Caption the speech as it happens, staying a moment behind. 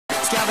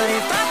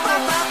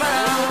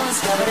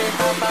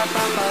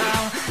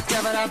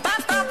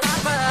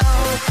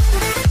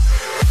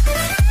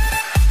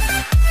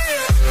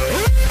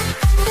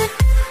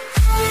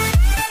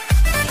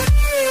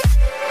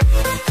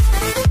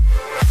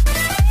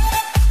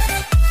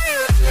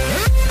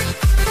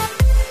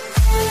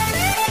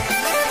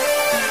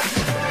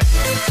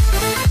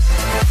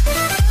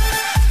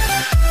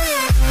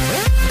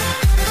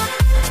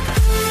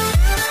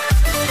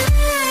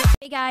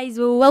Guys,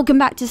 welcome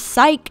back to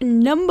Sike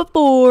number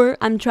 4.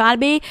 I'm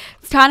trying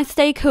to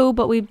stay cool,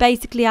 but we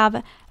basically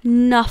have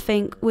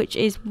nothing, which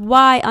is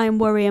why I'm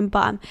worrying.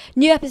 But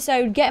new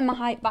episode, getting my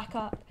hype back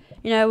up.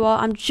 You know what?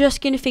 I'm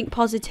just gonna think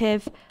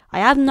positive. I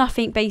have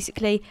nothing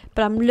basically,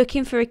 but I'm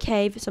looking for a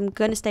cave, so I'm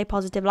gonna stay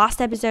positive. Last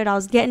episode, I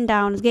was getting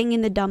down, I was getting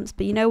in the dumps,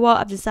 but you know what?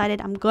 I've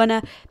decided I'm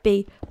gonna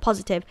be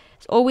positive.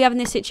 So all we have in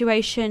this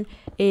situation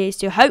is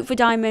to hope for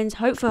diamonds,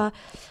 hope for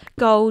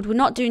gold. We're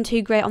not doing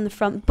too great on the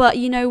front, but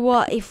you know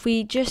what, if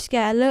we just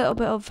get a little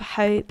bit of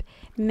hope,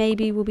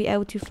 maybe we'll be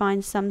able to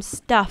find some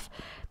stuff.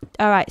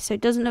 All right, so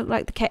it doesn't look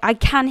like the cave. I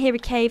can hear a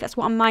cave. That's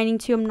what I'm mining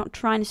to. I'm not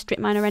trying to strip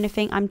mine or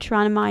anything. I'm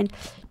trying to mine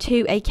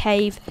to a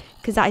cave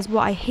because that is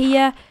what I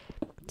hear.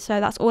 So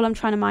that's all I'm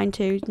trying to mine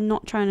to.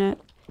 Not trying to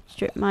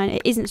strip mine.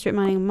 It isn't strip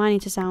mining. I'm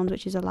mining to sounds,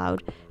 which is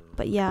allowed.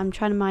 But yeah, I'm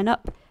trying to mine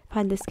up,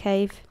 find this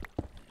cave.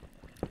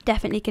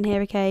 Definitely can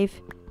hear a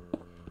cave.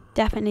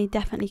 Definitely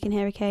can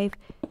hear a cave.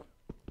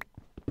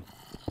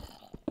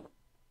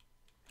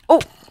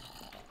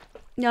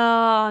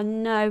 Oh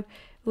no,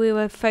 we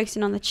were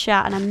focusing on the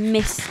chat and I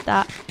missed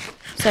that.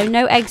 So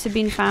no eggs have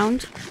been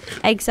found.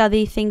 Eggs are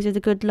the things with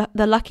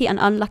the lucky and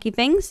unlucky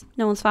things.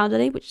 No one's found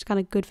any, which is kind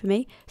of good for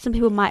me. Some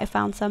people might have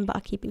found some, but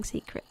are keeping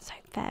secrets. So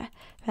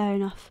fair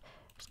enough.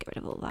 Just get rid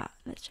of all that.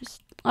 Let's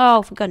just,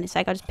 oh, for goodness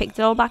sake, I just picked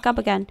it all back up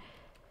again.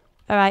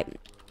 All right,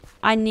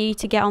 I need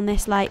to get on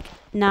this like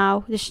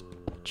now. Just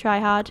try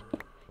hard.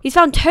 He's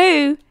found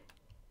 2.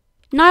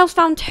 Niall's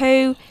found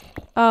 2.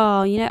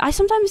 Oh, you know, I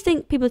sometimes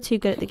think people are too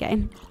good at the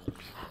game.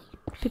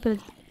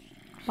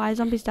 Why are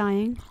zombies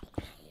dying?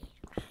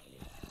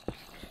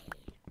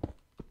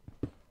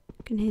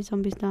 I can hear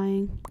zombies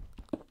dying.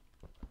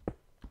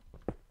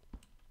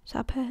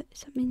 Does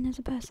that mean there's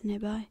a person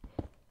nearby?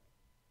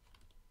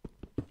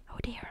 Oh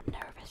dear, I'm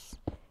nervous.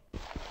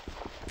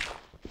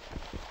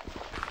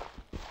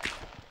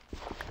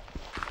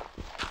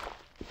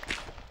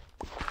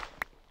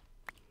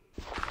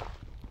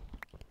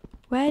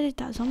 Where did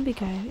that zombie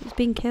go? It's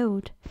been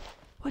killed.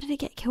 What did it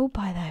get killed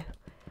by though?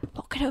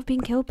 What could it have been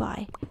killed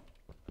by?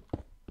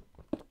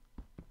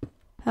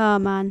 Oh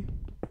man.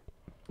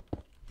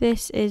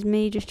 This is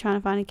me just trying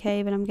to find a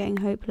cave and I'm getting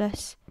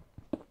hopeless.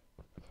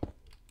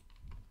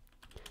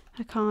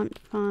 I can't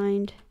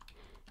find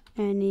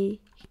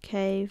any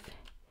cave.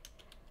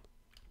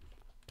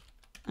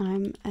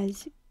 I'm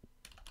as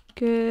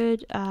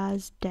good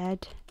as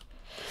dead.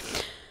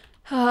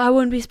 I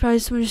wouldn't be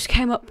surprised if someone just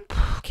came up,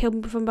 killed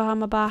me from behind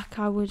my back.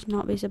 I would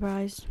not be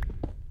surprised.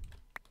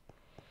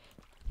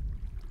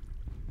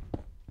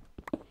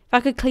 If I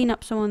could clean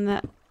up someone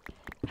that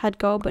had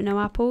gold but no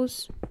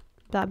apples,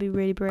 that'd be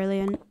really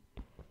brilliant.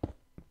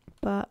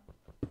 But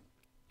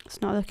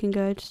it's not looking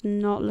good. It's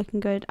not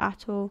looking good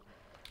at all.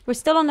 We're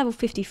still on level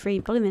 53.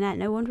 Blimey net.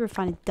 No wonder we're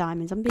finding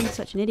diamonds. I'm being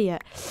such an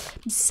idiot.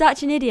 I'm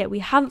such an idiot. We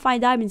haven't found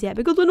diamonds yet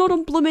because we're not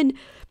on blooming.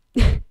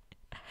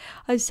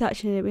 I'm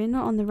such an idiot. We're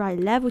not on the right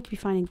level to be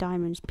finding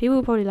diamonds. People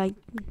will probably like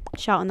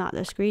shouting that at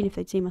their screen if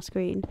they'd see my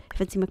screen. If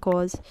they'd see my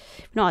cause.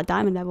 We're not at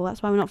diamond level.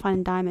 That's why we're not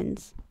finding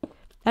diamonds.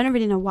 I don't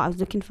really know what I was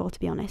looking for, to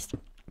be honest.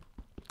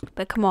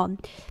 But come on.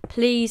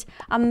 Please.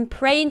 I'm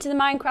praying to the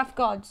Minecraft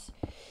gods.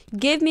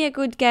 Give me a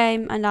good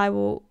game and I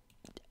will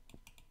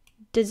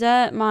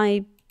desert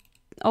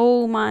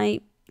all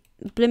my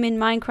blimmin'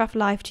 Minecraft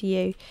life to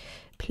you.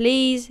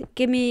 Please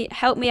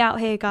help me out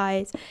here,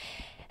 guys.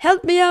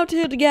 Help me out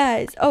here,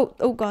 guys.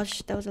 Oh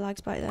gosh, there was a lag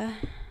spike there.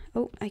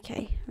 Oh,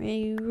 okay.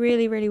 We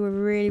really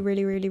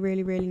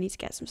need to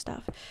get some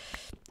stuff.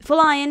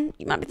 Full iron.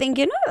 You might be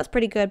thinking, oh, that's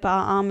pretty good, but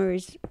our armor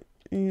is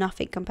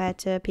nothing compared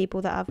to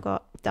people that have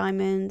got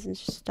diamonds and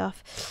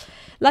stuff.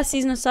 Last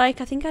season of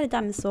Sike, I think I had a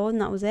diamond sword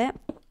and that was it.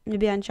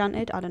 Maybe I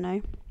enchanted. I don't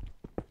know.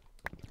 I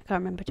can't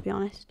remember, to be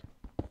honest.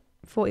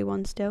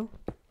 41 still.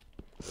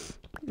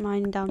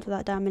 Mining down to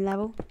that diamond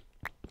level.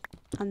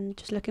 And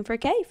just looking for a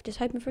cave. Just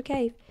hoping for a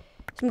cave.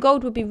 Some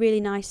gold would be really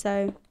nice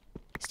though.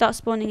 Start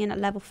spawning in at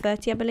level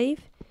 30, I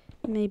believe.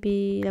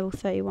 Maybe level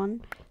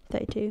 31,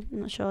 32. I'm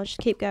not sure. Just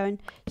keep going.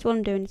 So all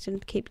I'm doing is going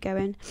to keep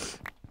going.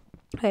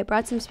 Okay,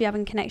 Brad seems to be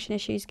having connection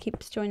issues.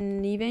 Keeps joining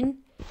and leaving,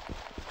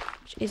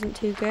 which isn't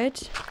too good.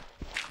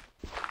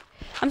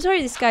 I'm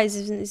sorry this guy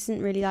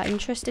isn't really that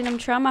interesting. I'm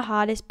trying my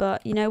hardest,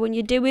 but you know, when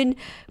you're doing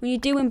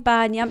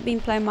bad and you haven't been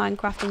playing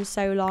Minecraft in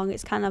so long,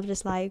 it's kind of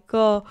just like,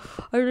 oh,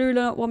 I really don't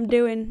know what I'm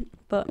doing.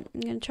 but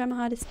I'm gonna try my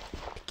hardest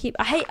to keep.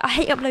 I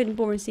hate uploading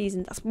boring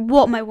seasons. That's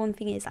what my one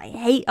thing is. I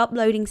hate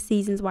uploading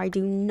seasons where I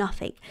do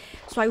nothing.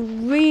 So I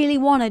really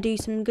want to do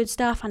some good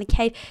stuff. And a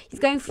cave. He's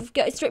going for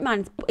strip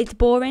mining. It's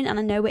boring, and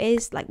I know it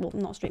is. Like, well,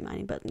 not strip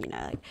mining, but you know,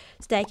 like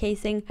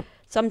staircasing.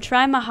 So I'm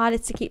trying my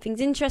hardest to keep things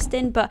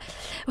interesting, but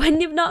when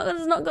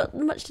there's not got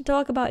much to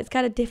talk about, it's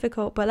kind of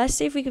difficult. But let's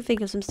see if we can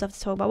think of some stuff to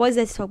talk about. What is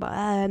there to talk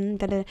about?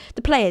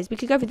 The players. We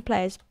could go for the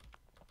players.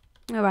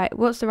 All right,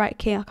 what's the right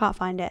key? I can't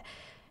find it.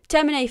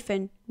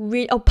 Termination.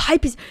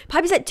 Pipe is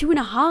at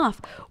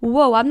 2.5.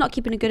 Whoa, I'm not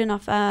keeping a good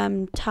enough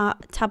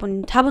tab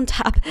on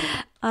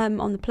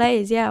the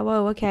players. Yeah.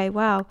 Whoa. Okay.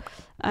 Wow.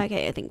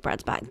 Okay, I think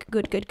Brad's back.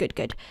 Good.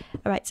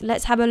 All right, so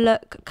let's have a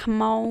look.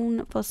 Come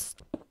on for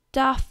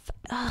stuff.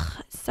 Ugh,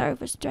 it's so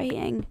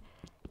frustrating.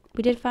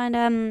 We did find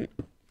a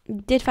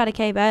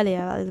cave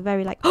earlier. That was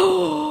very like,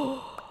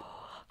 oh,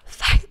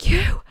 thank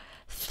you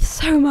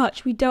so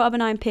much. We don't have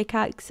an iron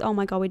pickaxe. Oh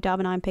my god, we don't have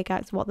an iron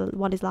pickaxe. What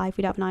is life?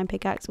 We don't have an iron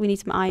pickaxe. We need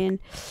some iron.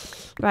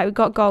 Right, we've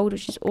got gold,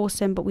 which is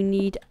awesome, but we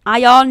need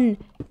iron.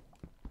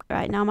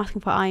 Right, now I'm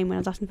asking for iron when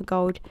I was asking for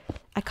gold.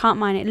 I can't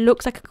mine it. It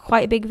looks like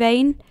quite a big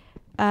vein.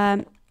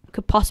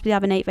 Could possibly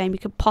have an 8 vein. We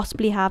could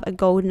possibly have a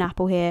golden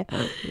apple here.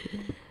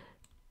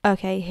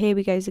 Okay, here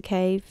we goes the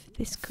cave.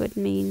 This could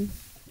mean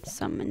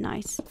something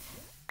nice.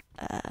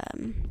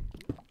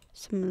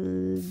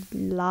 Some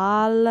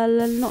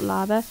not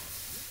lava.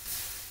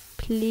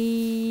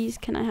 Please,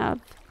 can I have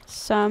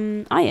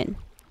some iron?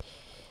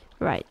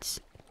 Right.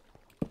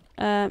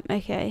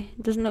 Okay,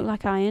 doesn't look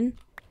like iron.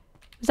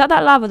 Was that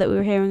lava that we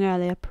were hearing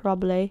earlier?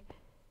 Probably.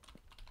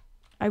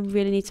 I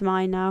really need some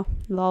iron now.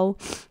 Lol.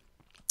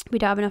 We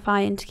don't have enough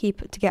iron to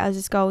get us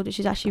this gold, which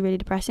is actually really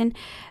depressing.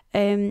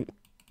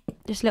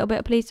 Just a little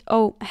bit, please.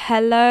 Oh,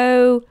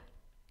 hello,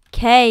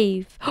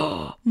 cave.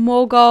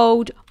 More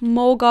gold.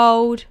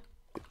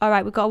 All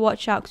right, we've got to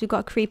watch out because we've got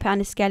a creeper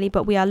and a skelly,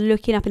 but we are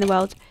looking up in the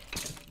world.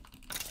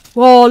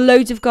 Whoa,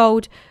 loads of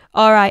gold.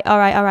 All right.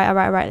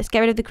 Let's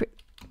get rid of the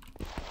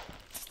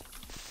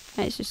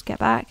let's just get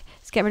back.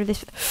 Let's get rid of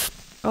this.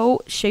 Oh,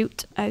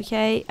 shoot.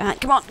 Okay.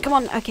 Come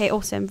on. Okay,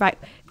 awesome. Right,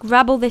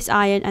 grab all this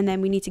iron, and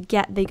then we need to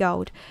get the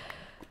gold.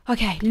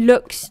 Okay,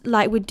 looks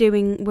like we're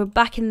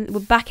back in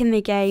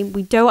the game.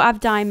 We don't have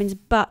diamonds,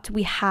 but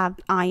we have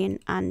iron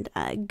and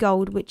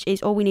gold, which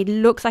is all we need.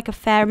 Looks like a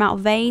fair amount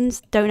of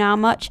veins. Don't know how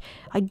much.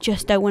 I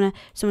just don't want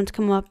someone to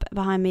come up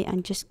behind me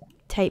and just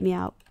take me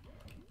out.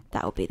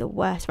 That would be the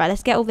worst. Right,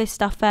 let's get all this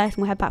stuff first,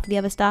 and we'll head back for the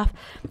other stuff.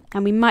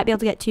 And we might be able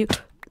to get to...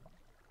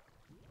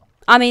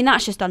 I mean,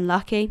 that's just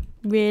unlucky.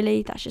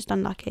 Really, that's just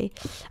unlucky.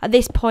 At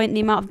this point,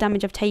 the amount of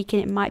damage I've taken,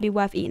 it might be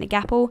worth eating a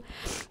gapple.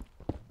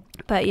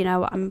 But, you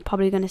know, I'm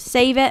probably going to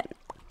save it.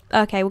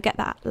 Okay, we'll get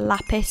that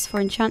lapis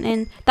for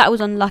enchanting. That was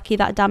unlucky,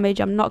 that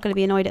damage. I'm not going to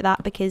be annoyed at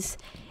that because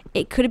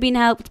it could have been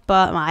helped,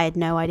 but I had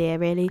no idea,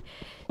 really.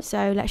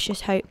 So, let's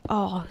just hope...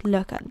 Oh,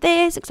 look at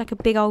this. Looks like a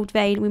big old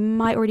vein. We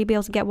might already be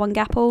able to get one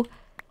gapple.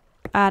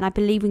 And I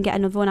believe we can get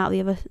another one out of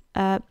the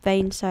other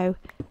vein. So,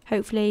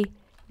 hopefully,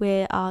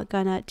 we are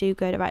going to do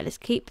good. All right, let's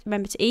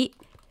remember to eat.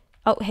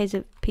 Oh, here's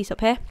a piece up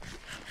here.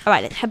 All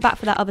right, let's head back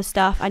for that other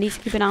stuff. I need to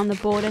keep an eye on the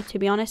border, to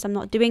be honest. I'm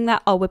not doing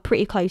that. Oh, we're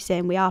pretty close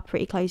in. We are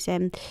pretty close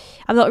in.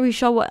 I'm not really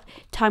sure what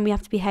time we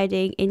have to be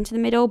heading into the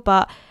middle,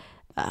 but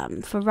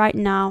for right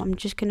now, I'm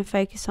just going to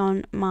focus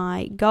on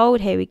my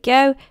gold. Here we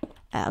go.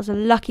 That was a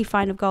lucky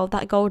find of gold.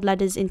 That gold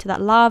led us into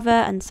that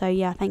lava, and so,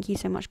 yeah, thank you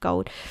so much,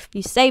 gold.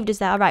 You saved us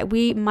there. All right,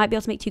 we might be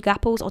able to make 2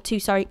 gapples, or 2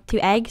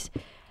 eggs.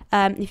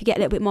 If you get a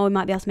little bit more, we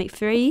might be able to make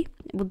 3.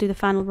 We'll do the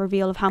final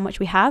reveal of how much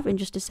we have in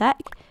just a sec.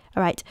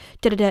 All right,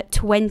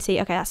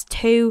 20. Okay, that's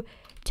two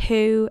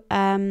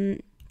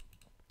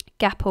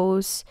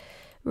gapples.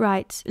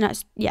 Right, and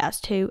that's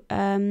 2.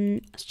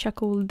 Let's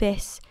chuck all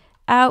this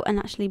out and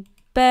actually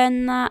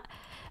burn that.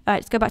 All right,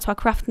 let's go back to our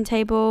crafting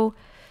table.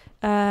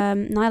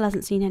 Niall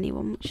hasn't seen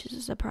anyone, which is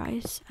a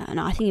surprise.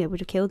 No, I think he would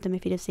have killed them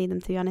if he'd have seen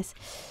them, to be honest.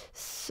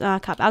 So, I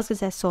was going to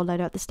say sword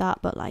loader at the start,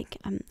 but like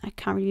I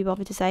can't really be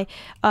bothered to say.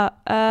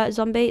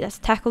 Zombie, let's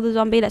tackle the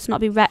zombie. Let's not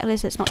be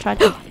reckless. Let's not try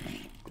to...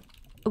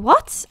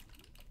 What?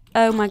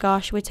 Oh my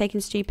gosh, we're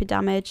taking stupid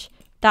damage.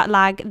 That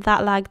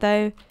lag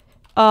though.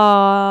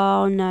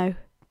 Oh no.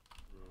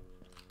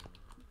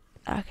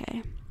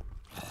 Okay.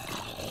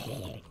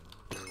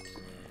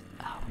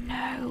 Oh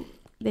no.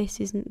 This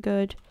isn't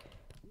good.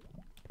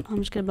 I'm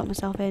just going to block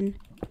myself in.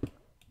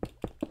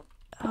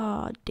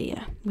 Oh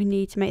dear. We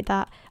need to make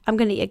that. I'm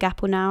going to eat a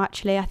gapple now,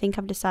 actually. I think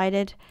I've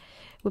decided.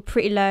 We're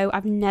pretty low.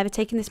 I've never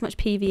taken this much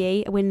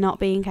PvE. We're not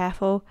being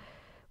careful.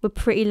 We're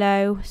pretty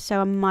low,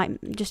 so I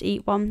might just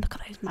eat one. Look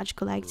at those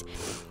magical eggs.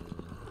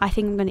 I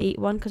think I'm going to eat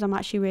one because I'm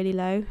actually really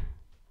low.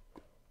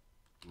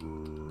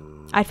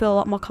 I'd feel a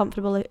lot more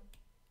comfortable.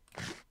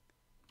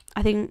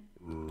 I think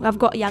I'm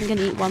going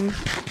to eat one.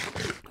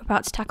 We're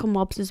about to tackle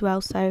mobs as well,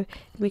 so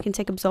we can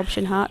take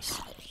absorption hearts.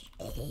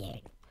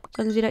 As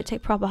long as we don't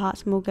take proper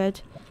hearts, I'm all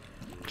good.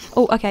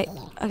 Oh, okay.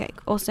 Okay,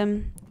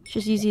 awesome.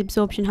 Just use the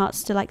absorption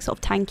hearts to like sort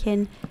of tank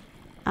in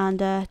and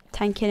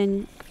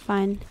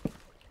fine.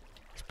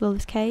 Explore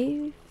this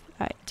cave.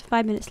 Right,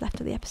 5 minutes left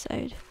of the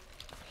episode.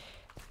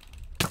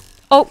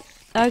 Oh,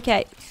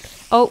 okay.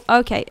 Oh,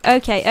 okay.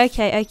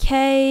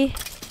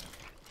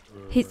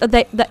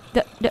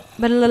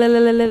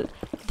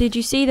 Did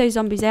you see those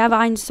zombies? They have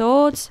iron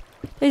swords.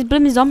 Those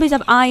blooming zombies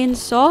have iron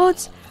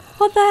swords.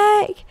 What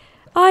the heck?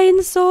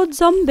 Iron sword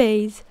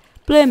zombies.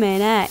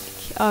 Blooming heck.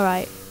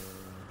 Alright.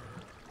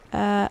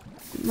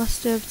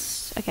 Must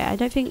have... Okay, I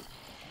don't think...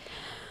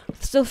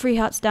 Still 3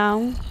 hearts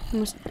down.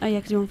 Oh yeah,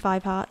 because you're on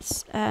 5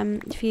 hearts.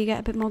 If you get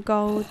a bit more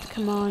gold,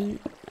 come on.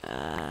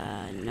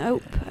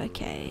 Nope.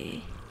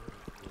 Okay.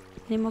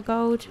 Any more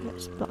gold?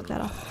 Let's block that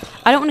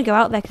off. I don't want to go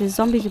out there because the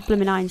zombies with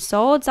blooming iron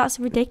swords. That's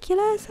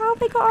ridiculous. How have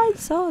they got iron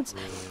swords?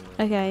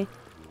 Okay.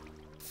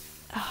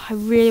 Oh, I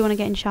really want to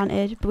get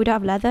enchanted, but we don't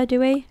have leather, do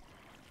we? We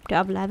don't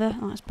have leather.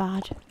 Oh, that's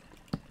bad.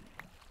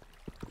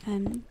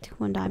 Come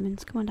on,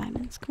 diamonds. Come on,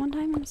 diamonds. Come on,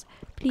 diamonds.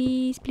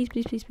 Please, please,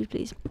 please, please, please,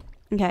 please.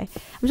 Okay.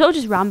 I'm sort of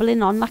just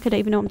rambling on like I don't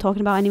even know what I'm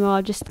talking about anymore.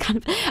 I'm just kind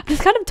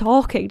of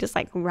talking, just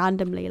like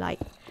randomly,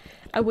 like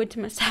I would to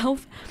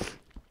myself.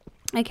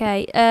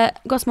 Okay,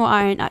 got some more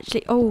iron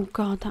actually. Oh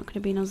god, that could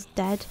have been us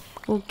dead.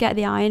 We'll get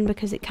the iron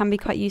because it can be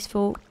quite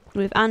useful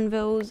with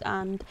anvils,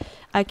 and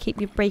I keep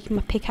breaking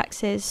my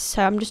pickaxes.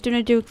 So I'm just going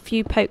to do a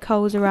few poke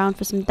holes around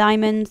for some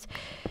diamonds,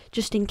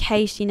 just in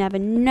case, you never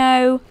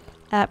know.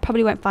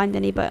 Probably won't find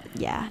any, but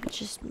yeah,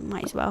 just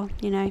might as well,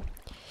 you know.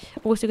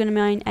 Also going to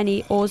mine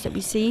any ores that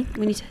we see.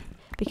 We need to,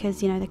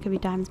 because, you know, there could be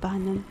diamonds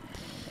behind them.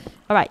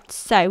 Alright,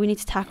 so we need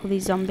to tackle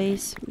these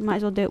zombies. Might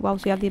as well do it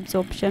whilst we have the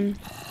absorption.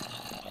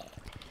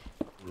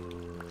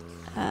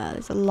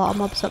 There's a lot of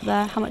mobs up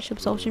there. How much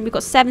absorption? We've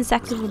got 7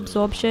 seconds of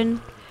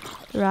absorption.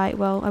 Right,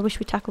 well, I wish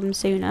we tackled them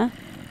sooner.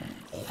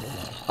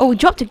 Oh, he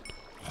dropped a...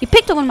 He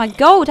picked up one of my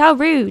gold. How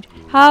rude.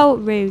 How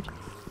rude.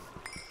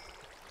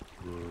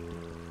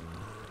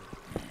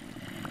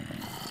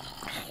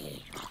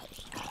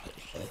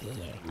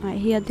 Right,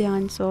 he had the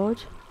iron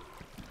sword.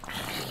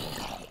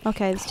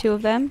 Okay, there's 2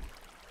 of them.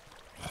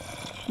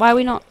 Why are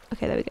we not...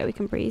 Okay, there we go. We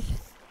can breathe.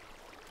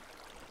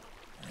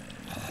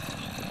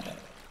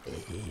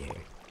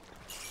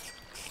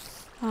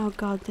 Oh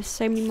god, there's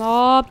so many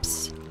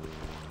mobs.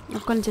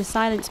 I've gone into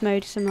silence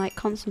mode because I'm like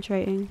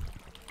concentrating.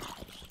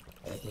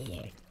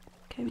 Okay,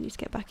 we need to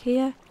get back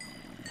here.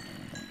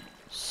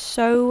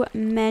 So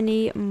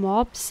many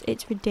mobs.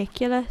 It's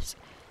ridiculous.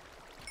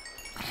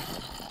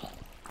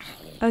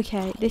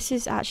 Okay, this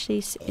is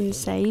actually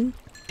insane.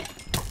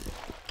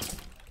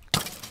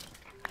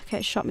 Okay,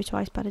 it shot me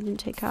twice, but I didn't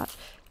take that.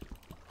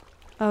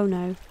 Oh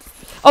no.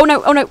 Oh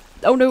no, oh no,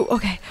 oh no,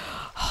 okay.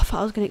 Oh, I thought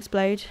I was going to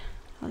explode.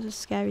 That was a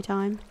scary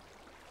time.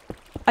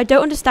 I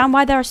don't understand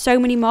why there are so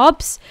many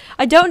mobs.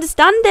 I don't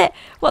understand it.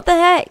 What the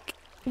heck?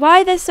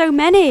 Why are there so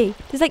many?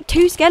 There's like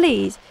 2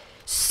 skellies.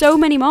 So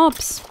many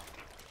mobs.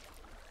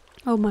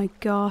 Oh my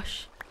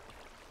gosh.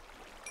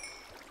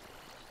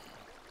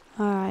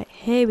 Alright,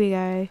 here we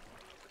go.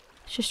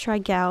 Let's just try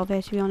and get out of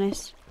here, to be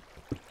honest.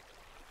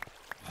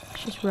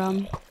 Let's just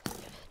run.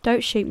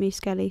 Don't shoot me,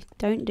 Skelly.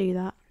 Don't do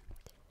that.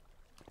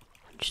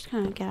 I'm just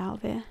going to get out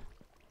of here.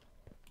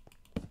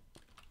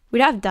 We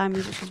don't have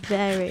diamonds, which is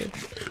very,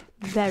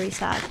 very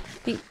sad.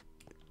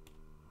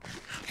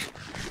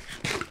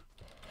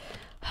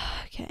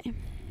 Okay.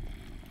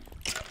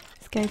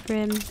 Let's go for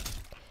him.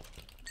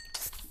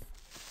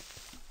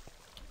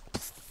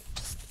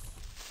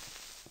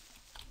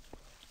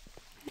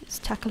 Let's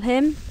tackle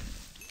him.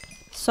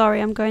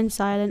 Sorry, I'm going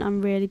silent. I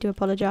really do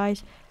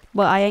apologise.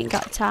 But I ain't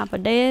got time for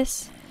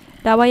this.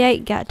 No, I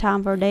ain't got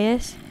time for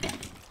this.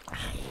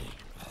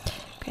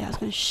 Okay, I was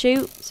going to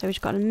shoot. So we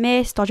just got to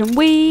miss, dodge and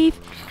weave.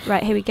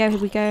 Right, here we go, here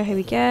we go, here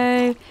we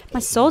go. My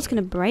sword's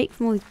going to break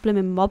from all these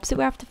blooming mobs that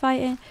we have to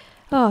fight in.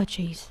 Oh,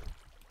 jeez.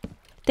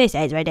 This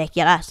is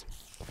ridiculous.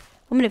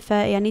 1 minute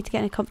 30. I need to get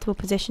in a comfortable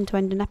position to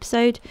end an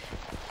episode.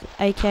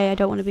 Okay, I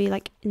don't want to be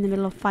like in the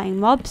middle of fighting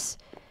mobs.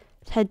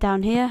 Let's head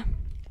down here.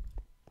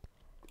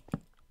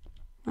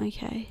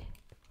 Okay.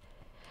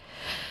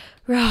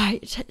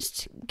 Right,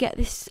 let's get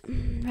this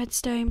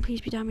redstone. Please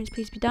be diamonds,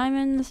 please be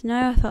diamonds.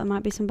 No, I thought there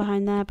might be some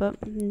behind there,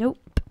 but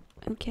nope.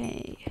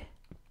 Okay.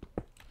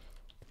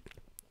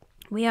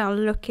 We are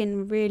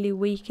looking really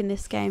weak in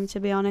this game, to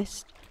be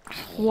honest.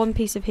 1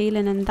 piece of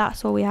healing and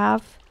that's all we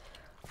have.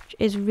 Which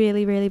is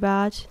really, really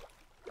bad.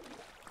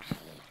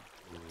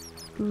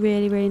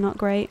 Really, really not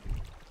great.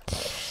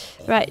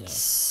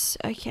 Right,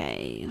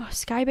 okay. Oh,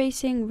 sky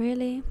basing,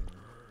 really?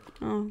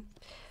 Oh,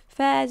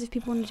 fairs if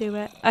people want to do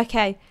it.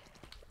 Okay.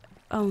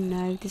 Oh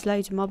no, there's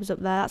loads of mobs up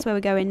there. That's where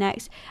we're going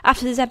next.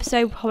 After this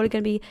episode, we're probably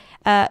going to be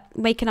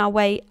making our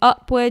way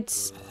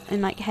upwards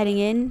and like heading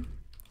in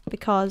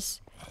because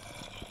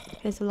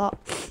there's a lot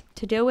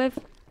to deal with.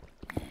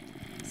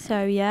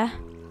 So yeah,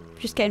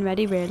 just getting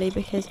ready really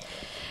because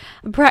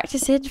I'm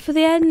practicing for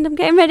the end. I'm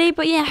getting ready.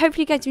 But yeah,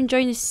 hopefully you guys are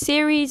enjoying this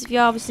series. If you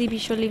are, obviously be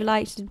sure to leave a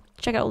like.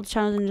 Check out all the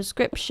channels in the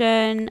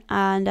description.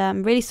 And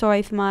I'm really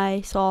sorry for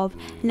my sort of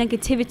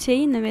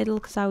negativity in the middle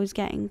because I was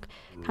getting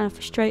kind of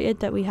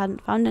frustrated that we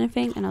hadn't found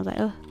anything. And I was like,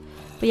 oh.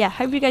 But yeah,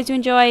 hope you guys do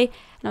enjoy.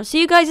 And I'll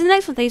see you guys in the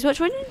next one. Thanks so much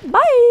for watching.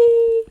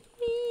 Bye.